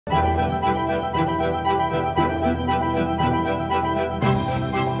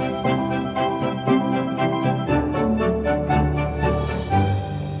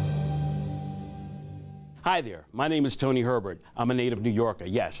Hi there, my name is Tony Herbert. I'm a native New Yorker.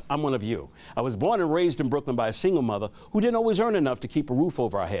 Yes, I'm one of you. I was born and raised in Brooklyn by a single mother who didn't always earn enough to keep a roof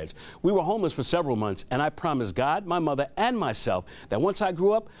over our heads. We were homeless for several months, and I promised God, my mother, and myself that once I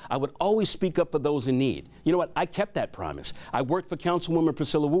grew up, I would always speak up for those in need. You know what? I kept that promise. I worked for Councilwoman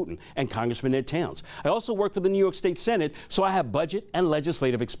Priscilla Wooten and Congressman Ed Towns. I also worked for the New York State Senate, so I have budget and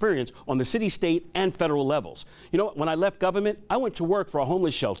legislative experience on the city, state, and federal levels. You know what? When I left government, I went to work for a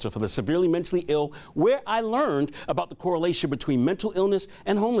homeless shelter for the severely mentally ill, where I learned about the correlation between mental illness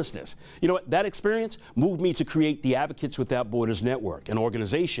and homelessness. You know what? That experience moved me to create the Advocates Without Borders Network, an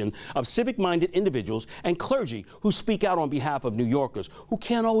organization of civic-minded individuals and clergy who speak out on behalf of New Yorkers who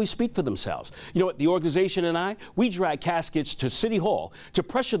can't always speak for themselves. You know what? The organization and I, we drag caskets to City Hall to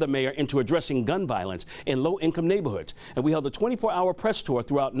pressure the mayor into addressing gun violence in low-income neighborhoods. And we held a 24-hour press tour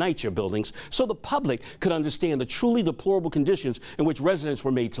throughout NYC buildings so the public could understand the truly deplorable conditions in which residents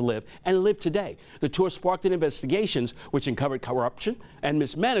were made to live and live today. The tour sparked an investigation which uncovered corruption and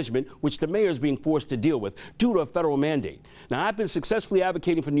mismanagement, which the mayor is being forced to deal with due to a federal mandate. Now, I've been successfully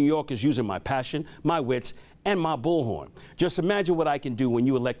advocating for New Yorkers using my passion, my wits, and my bullhorn. Just imagine what I can do when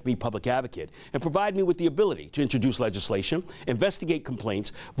you elect me public advocate and provide me with the ability to introduce legislation, investigate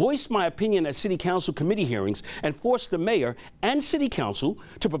complaints, voice my opinion at city council committee hearings, and force the mayor and city council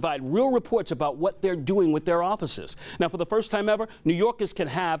to provide real reports about what they're doing with their offices. Now, for the first time ever, New Yorkers can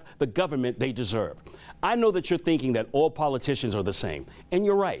have the government they deserve. I know that you're thinking that all politicians are the same, and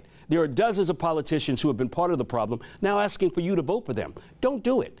you're right. There are dozens of politicians who have been part of the problem now asking for you to vote for them. Don't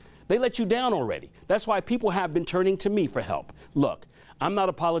do it. They let you down already. That's why people have been turning to me for help. Look, I'm not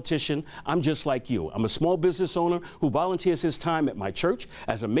a politician. I'm just like you. I'm a small business owner who volunteers his time at my church,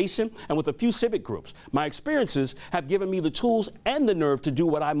 as a Mason, and with a few civic groups. My experiences have given me the tools and the nerve to do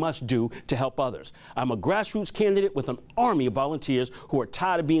what I must do to help others. I'm a grassroots candidate with an army of volunteers who are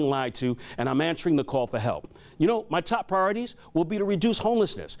tired of being lied to, and I'm answering the call for help. You know, my top priorities will be to reduce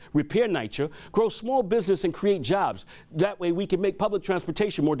homelessness, repair NYC, grow small business, and create jobs. That way we can make public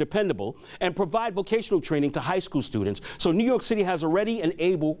transportation more dependable and provide vocational training to high school students so New York City has a ready and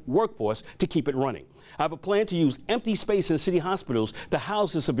able workforce to keep it running. I have a plan to use empty space in city hospitals to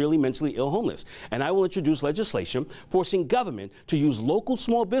house the severely mentally ill homeless. And I will introduce legislation forcing government to use local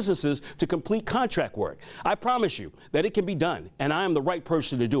small businesses to complete contract work. I promise you that it can be done, and I am the right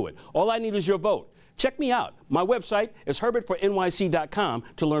person to do it. All I need is your vote. Check me out. My website is herbertfornyc.com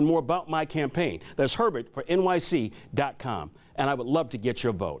to learn more about my campaign. That's herbertfornyc.com. And I would love to get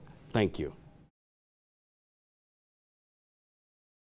your vote. Thank you.